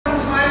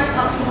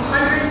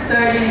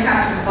bird in a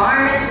captive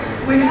environment,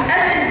 with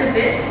evidence of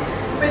this,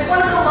 with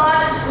one of the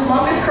largest,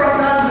 longest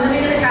crocodiles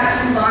living in a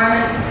captive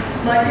environment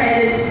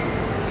located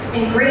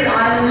in Green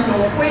Island,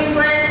 North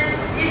Queensland.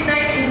 His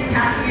name is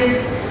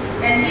Cassius,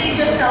 and he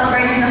just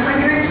celebrated his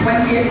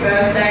 120th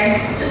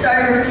birthday just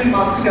over a few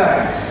months ago.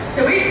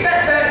 So we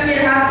expect Bert here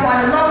to have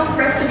quite a long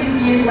rest of his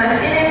years left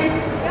in him,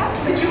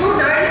 but you will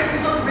notice if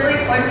you look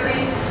really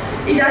closely,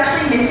 he's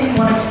actually missing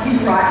one of his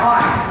right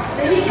eye.